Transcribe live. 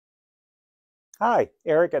Hi,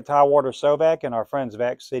 Eric at Tidewater Sew-Vac and our friends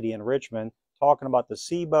Vac City in Richmond talking about the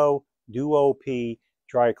SEBO Duo-P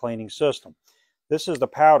dry cleaning system. This is the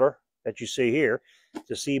powder that you see here,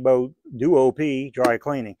 the SEBO Duo-P dry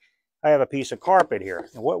cleaning. I have a piece of carpet here,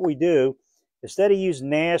 and what we do, instead of using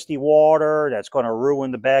nasty water that's going to ruin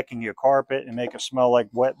the backing of your carpet and make it smell like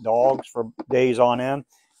wet dogs for days on end,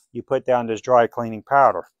 you put down this dry cleaning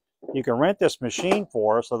powder. You can rent this machine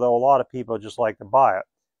for us, although a lot of people just like to buy it.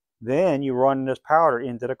 Then you run this powder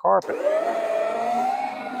into the carpet.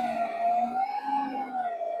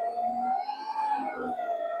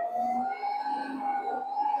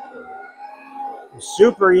 It's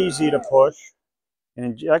super easy to push,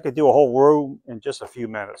 and I could do a whole room in just a few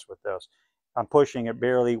minutes with this. I'm pushing it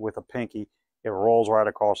barely with a pinky. It rolls right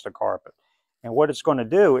across the carpet. And what it's going to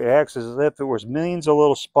do, it acts as if it was millions of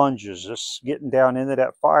little sponges just getting down into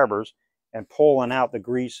that fibers and pulling out the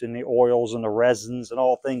grease and the oils and the resins and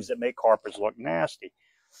all things that make carpets look nasty.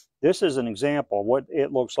 This is an example of what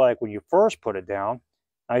it looks like when you first put it down,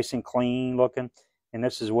 nice and clean looking. And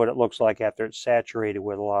this is what it looks like after it's saturated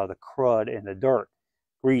with a lot of the crud and the dirt,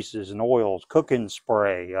 greases and oils, cooking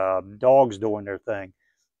spray, dogs doing their thing.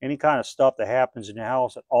 Any kind of stuff that happens in your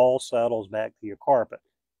house, it all settles back to your carpet.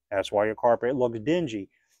 That's why your carpet looks dingy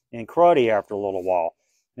and cruddy after a little while.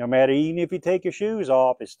 No matter, even if you take your shoes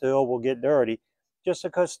off, it still will get dirty just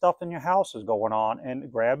because stuff in your house is going on, and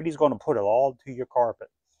gravity's going to put it all to your carpet.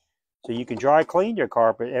 So you can dry clean your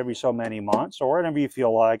carpet every so many months or whenever you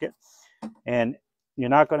feel like it, and you're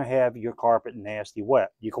not going to have your carpet nasty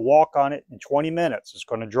wet. You can walk on it in 20 minutes. It's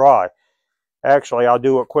going to dry. Actually, I'll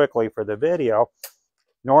do it quickly for the video.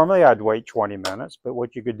 Normally, I'd wait 20 minutes, but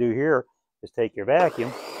what you could do here is take your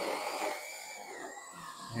vacuum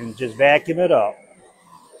and just vacuum it up.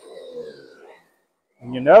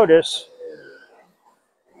 And you notice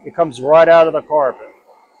it comes right out of the carpet,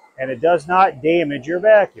 and it does not damage your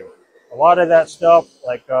vacuum. A lot of that stuff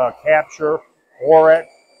like Capture, Orec,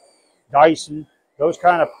 Dyson, those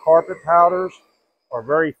kind of carpet powders are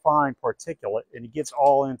very fine particulate, and it gets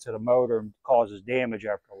all into the motor and causes damage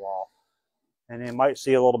after a while. And you might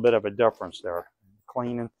see a little bit of a difference there,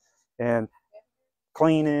 cleaning and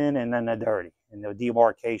then the dirty and the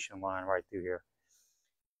demarcation line right through here.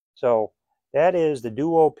 So that is the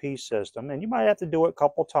Duo-P system, and you might have to do it a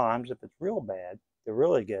couple times if it's real bad to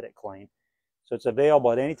really get it clean. So it's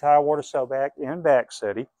available at any Tidewater Sew-Vac in Vac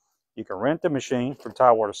City. You can rent the machine from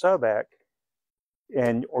Tidewater Sew-Vac,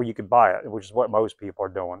 or you can buy it, which is what most people are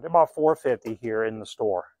doing. They're about $4.50 here in the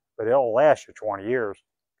store, but it'll last you 20 years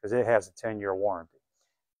because it has a 10-year warranty.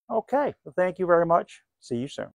 Okay, well, thank you very much. See you soon.